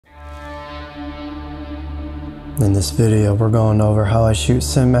In this video, we're going over how I shoot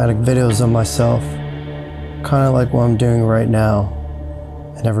cinematic videos of myself, kind of like what I'm doing right now,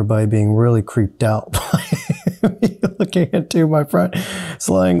 and everybody being really creeped out by me looking into my front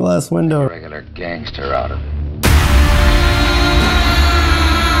sliding glass window. Regular gangster out of it.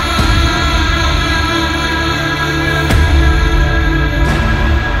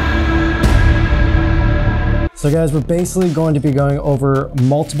 So guys, we're basically going to be going over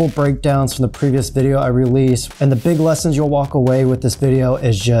multiple breakdowns from the previous video I released. And the big lessons you'll walk away with this video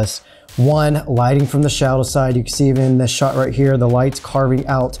is just one, lighting from the shadow side. You can see even this shot right here, the light's carving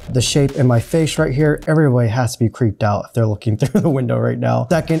out the shape in my face right here. Everybody has to be creeped out if they're looking through the window right now.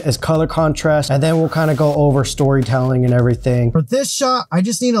 Second is color contrast. And then we'll kind of go over storytelling and everything. For this shot, I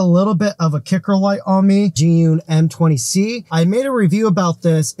just need a little bit of a kicker light on me, Zhiyun M20C. I made a review about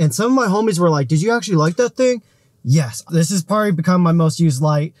this and some of my homies were like, did you actually like that thing? Yes, this has probably become my most used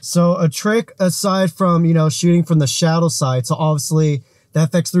light. So a trick aside from, you know, shooting from the shadow side. So obviously the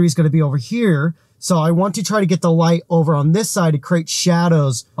FX3 is going to be over here. So I want to try to get the light over on this side to create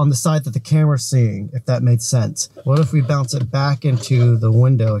shadows on the side that the camera's seeing, if that made sense. What if we bounce it back into the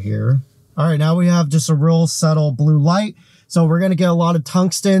window here? All right, now we have just a real subtle blue light. So we're going to get a lot of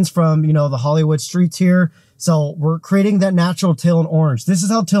tungstens from, you know, the Hollywood streets here. So we're creating that natural teal and orange. This is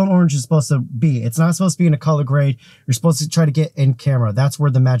how teal and orange is supposed to be. It's not supposed to be in a color grade. You're supposed to try to get in camera. That's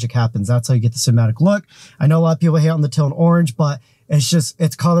where the magic happens. That's how you get the cinematic look. I know a lot of people hate on the teal and orange, but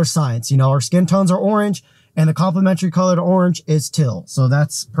it's color science. You know, our skin tones are orange and the complementary color to orange is teal. So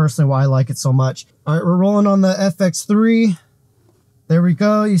that's personally why I like it so much. All right, we're rolling on the FX3. There we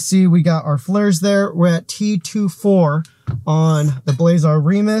go. You see we got our flares there. We're at T24 on the Blazar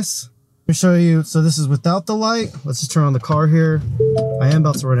Remus. Let me show you. So this is without the light. Let's just turn on the car here. I am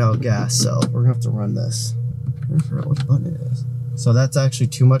about to run out of gas, so we're gonna have to run this. I forgot which button it is. So that's actually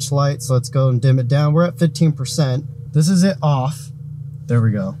too much light. So let's go and dim it down. We're at 15%. This is it off. There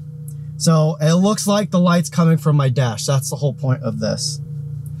we go. So it looks like the light's coming from my dash. That's the whole point of this.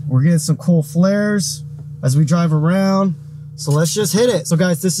 We're getting some cool flares as we drive around. So let's just hit it. So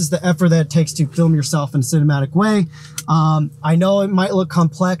guys, this is the effort that it takes to film yourself in a cinematic way. I know it might look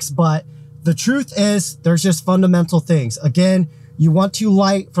complex, but the truth is there's just fundamental things. Again, you want to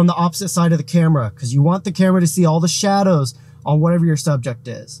light from the opposite side of the camera because you want the camera to see all the shadows on whatever your subject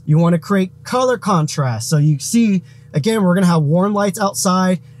is. You want to create color contrast. So you see, again, we're going to have warm lights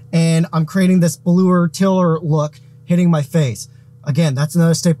outside and I'm creating this bluer, tealer look hitting my face. Again, that's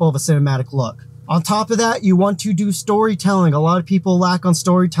another staple of a cinematic look. On top of that, you want to do storytelling. A lot of people lack on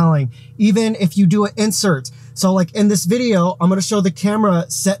storytelling, even if you do an insert. So like in this video, I'm gonna show the camera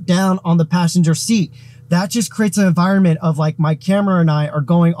set down on the passenger seat. That just creates an environment of like my camera and I are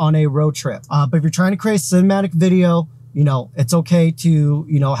going on a road trip. But if you're trying to create a cinematic video, you know, it's okay to,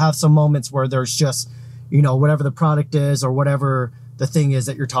 you know, have some moments where there's just, you know, whatever the product is or whatever the thing is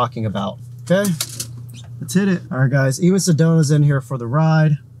that you're talking about. Okay, let's hit it. All right, guys, even Sedona's in here for the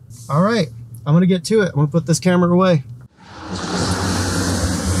ride. All right. I'm gonna get to it. I'm gonna put this camera away.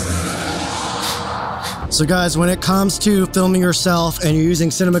 So guys, when it comes to filming yourself and you're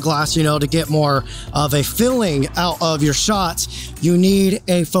using cinema glass, you know, to get more of a feeling out of your shots, you need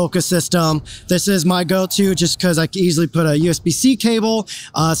a focus system. This is my go-to just because I can easily put a USB-C cable.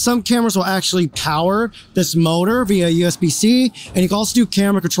 Some cameras will actually power this motor via USB-C, and you can also do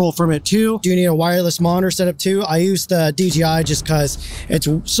camera control from it too. Do you need a wireless monitor setup too? I use the DJI just because it's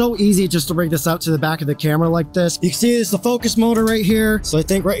so easy just to bring this out to the back of the camera like this. You can see this is the focus motor right here. So I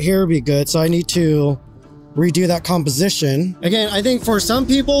think right here would be good. So I need to redo that composition. Again, I think for some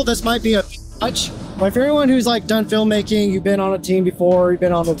people, this might be a touch. But for everyone who's like done filmmaking, you've been on a team before, you've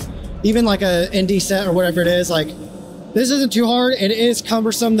been on even like a indie set or whatever it is, like this isn't too hard. It is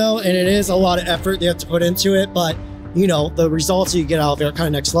cumbersome though, and it is a lot of effort you have to put into it, but you know, the results you get out of it are kind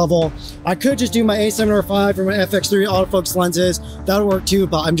of next level. I could just do my A7R5 or my FX3 autofocus lenses. That'll work too,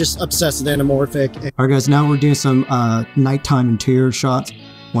 but I'm just obsessed with anamorphic. All right guys, now we're doing some nighttime interior shots.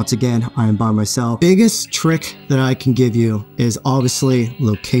 Once again, I am by myself. Biggest trick that I can give you is obviously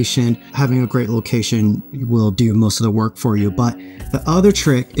location. Having a great location will do most of the work for you. But the other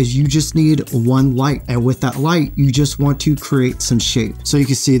trick is you just need one light. And with that light, you just want to create some shape. So you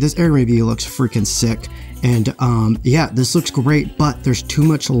can see this Airbnb looks freaking sick. And yeah, this looks great, but there's too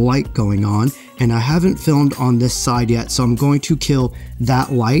much light going on. And I haven't filmed on this side yet, so I'm going to kill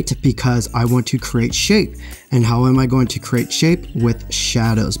that light because I want to create shape. And how am I going to create shape? With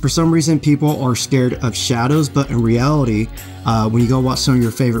shadows. For some reason, people are scared of shadows, but in reality, when you go watch some of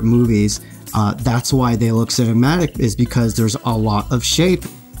your favorite movies, that's why they look cinematic, is because there's a lot of shape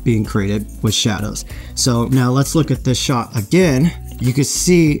being created with shadows. So now let's look at this shot again. you can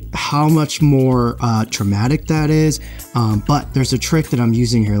see how much more dramatic that is. But there's a trick that I'm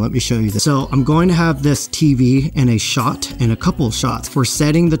using here. Let me show you this. So I'm going to have this TV in a shot, and a couple of shots. We're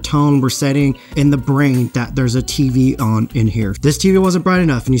setting the tone, we're setting in the brain that there's a TV on in here. This TV wasn't bright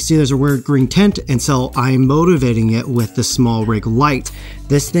enough, and you see there's a weird green tint, and so I'm motivating it with the small rig light.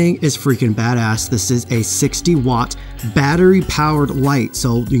 This thing is freaking badass. This is a 60-watt battery powered light.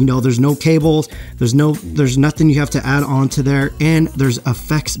 So, you know, there's no cables, there's nothing you have to add on to there, and there's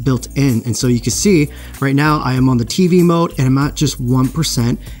effects built in. And so you can see right now I am on the TV mode, and I'm at just 1%,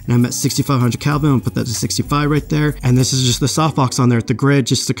 and I'm at 6500 Kelvin. I'll put that to 65 right there. And this is just the softbox on there at the grid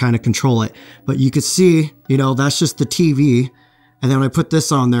just to kind of control it. But you can see, you know, that's just the TV. And then when I put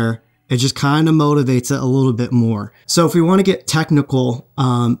this on there, it just kind of motivates it a little bit more. So if we want to get technical,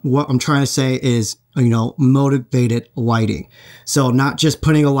 what I'm trying to say is, you know, motivated lighting. So not just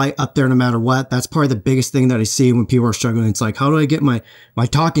putting a light up there no matter what. That's probably the biggest thing that I see when people are struggling. It's like, how do I get my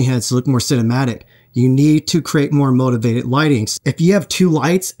talking heads to look more cinematic? You need to create more motivated lighting. If you have two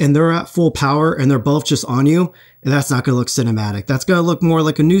lights and they're at full power and they're both just on you, that's not going to look cinematic. That's going to look more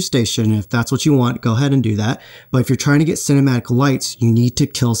like a news station. If that's what you want, go ahead and do that. But if you're trying to get cinematic lights, you need to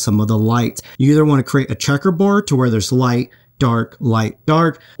kill some of the lights. You either want to create a checkerboard to where there's light, dark, light,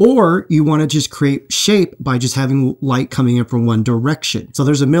 dark, or you want to just create shape by just having light coming in from one direction. So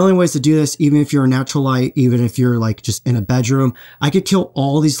there's a million ways to do this, even if you're a natural light, even if you're like just in a bedroom. I could kill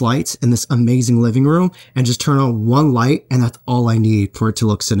all these lights in this amazing living room and just turn on one light, and that's all I need for it to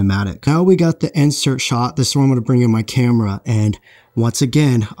look cinematic. Now we got the insert shot. This is where I'm going to bring in my camera, and once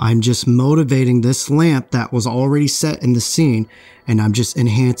again, I'm just motivating this lamp that was already set in the scene, and I'm just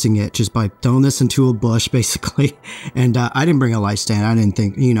enhancing it just by throwing this into a bush, basically. And I didn't bring a light stand. I didn't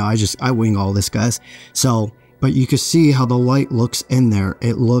think, you know, I wing all this, guys. So, but you can see how the light looks in there.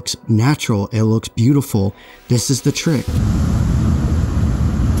 It looks natural. It looks beautiful. This is the trick.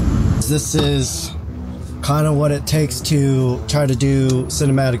 This is kind of what it takes to try to do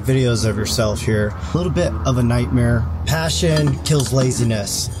cinematic videos of yourself here. A little bit of a nightmare. Passion kills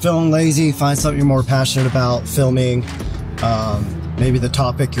laziness. Feeling lazy, find something you're more passionate about filming. Maybe the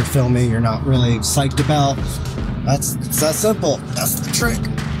topic you're filming you're not really psyched about. It's that simple. That's the trick.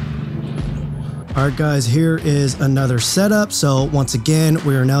 Alright guys, here is another setup. So once again,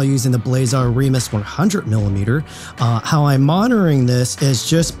 we are now using the Blazar Remus 100mm. How I'm monitoring this is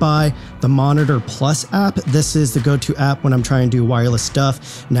just by the Monitor Plus app. This is the go-to app when I'm trying to do wireless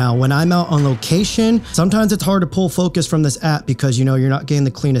stuff. Now, when I'm out on location, sometimes it's hard to pull focus from this app because, you know, you're not getting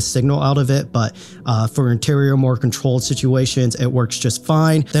the cleanest signal out of it, but for interior, more controlled situations, it works just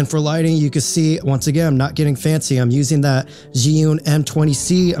fine. Then for lighting, you can see, once again, I'm not getting fancy. I'm using that Zhiyun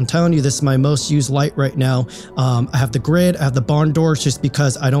M20C. I'm telling you, this is my most used light right now. I have the grid, I have the barn doors just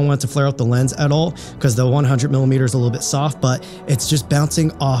because I don't want to flare out the lens at all because the 100mm is a little bit soft, but it's just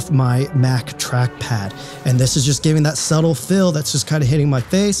bouncing off my Mac trackpad. And this is just giving that subtle fill that's just kind of hitting my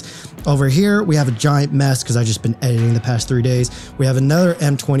face. Over here, we have a giant mess because I've just been editing the past 3 days. We have another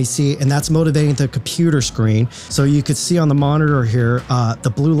M20C, and that's motivating the computer screen. So you could see on the monitor here,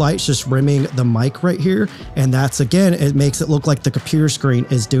 the blue light's just rimming the mic right here. And that's, again, it makes it look like the computer screen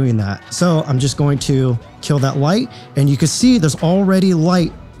is doing that. So I'm just going to kill that light, and you can see there's already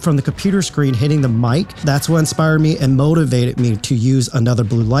light from the computer screen hitting the mic. That's what inspired me and motivated me to use another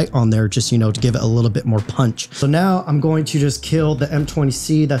blue light on there, just, you know, to give it a little bit more punch. So now I'm going to just kill the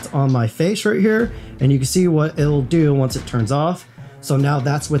M20C that's on my face right here, and you can see what it'll do once it turns off. So now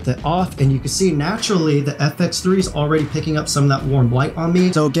that's with it off, and you can see naturally the FX3 is already picking up some of that warm light on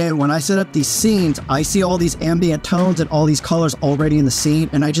me. So again, when I set up these scenes, I see all these ambient tones and all these colors already in the scene,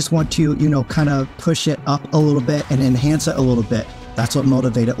 and I just want to, you know, kind of push it up a little bit and enhance it a little bit. That's what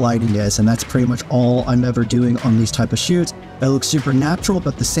motivated lighting is, and that's pretty much all I'm ever doing on these type of shoots. It looks super natural,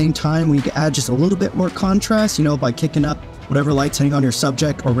 but at the same time, we can add just a little bit more contrast, you know, by kicking up whatever light's hitting on your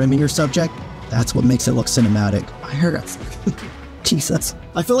subject or rimming your subject. That's what makes it look cinematic. I heard it. Jesus.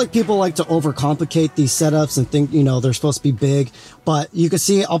 I feel like people like to overcomplicate these setups and think, you know, they're supposed to be big, but you can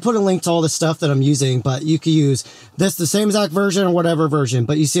see, I'll put a link to all the stuff that I'm using, but you can use this, the same exact version or whatever version.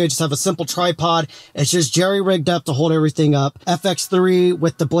 But you see, I just have a simple tripod. It's just jerry rigged up to hold everything up. FX3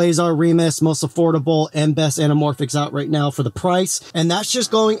 with the Blazar Remus, most affordable and best anamorphics out right now for the price. And that's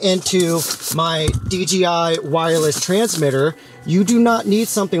just going into my DJI wireless transmitter. You do not need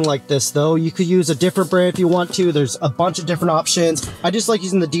something like this though. You could use a different brand if you want to. There's a bunch of different options. I just like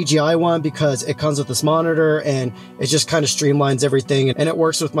using the DJI one because it comes with this monitor and it just kind of streamlines everything, and it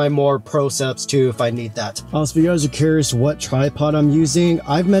works with my more pro setups too if I need that. So if you guys are curious what tripod I'm using,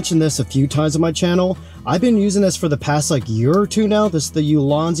 I've mentioned this a few times on my channel. I've been using this for the past like year or two now. This is the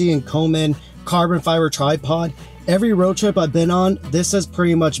Ulanzi and Coleman carbon fiber tripod, every road trip I've been on, this has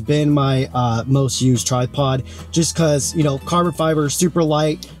pretty much been my most used tripod, just because, you know, carbon fiber is super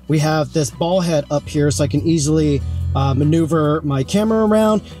light. We have this ball head up here so I can easily maneuver my camera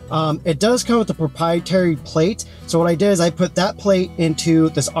around. It does come with a proprietary plate. So what I did is I put that plate into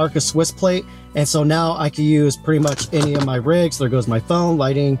this Arca Swiss plate. And so now I can use pretty much any of my rigs. There goes my phone,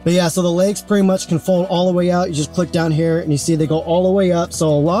 lighting. But yeah, so the legs pretty much can fold all the way out. You just click down here and you see they go all the way up. So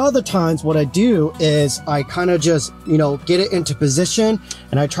a lot of the times what I do is I kind of just, you know, get it into position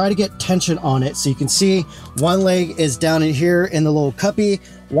and I try to get tension on it. So you can see one leg is down in here in the little cuppy.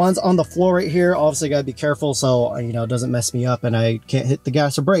 One's on the floor right here. Obviously, gotta be careful so, you know, it doesn't mess me up and I can't hit the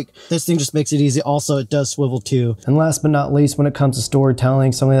gas or brake. This thing just makes it easy. Also, it does swivel too. And last but not least, when it comes to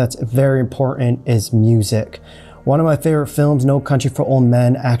storytelling, something that's very important is music. One of my favorite films, No Country for Old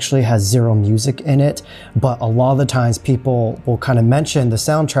Men, actually has zero music in it, but a lot of the times people will kind of mention the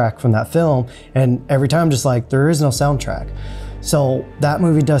soundtrack from that film, and every time I'm just like, there is no soundtrack. So that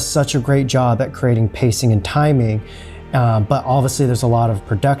movie does such a great job at creating pacing and timing. But obviously there's a lot of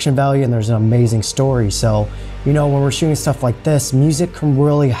production value and there's an amazing story. So, you know, when we're shooting stuff like this, music can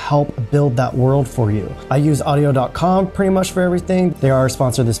really help build that world for you. I use audio.com pretty much for everything. They are a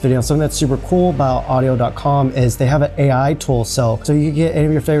sponsor of this video. Something that's super cool about audio.com is they have an AI tool. So you can get any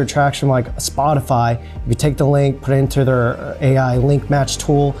of your favorite tracks from like Spotify. You can take the link, put it into their AI link match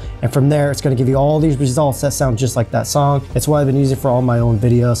tool. And from there, it's going to give you all these results that sound just like that song. It's what I've been using for all my own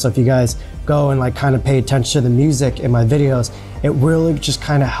videos. So if you guys go and like kind of pay attention to the music in my videos, it really just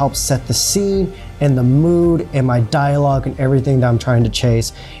kind of helps set the scene and the mood and my dialogue and everything that I'm trying to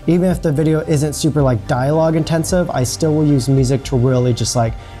chase. Even if the video isn't super like dialogue intensive, I still will use music to really just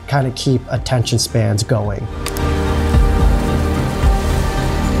like kind of keep attention spans going.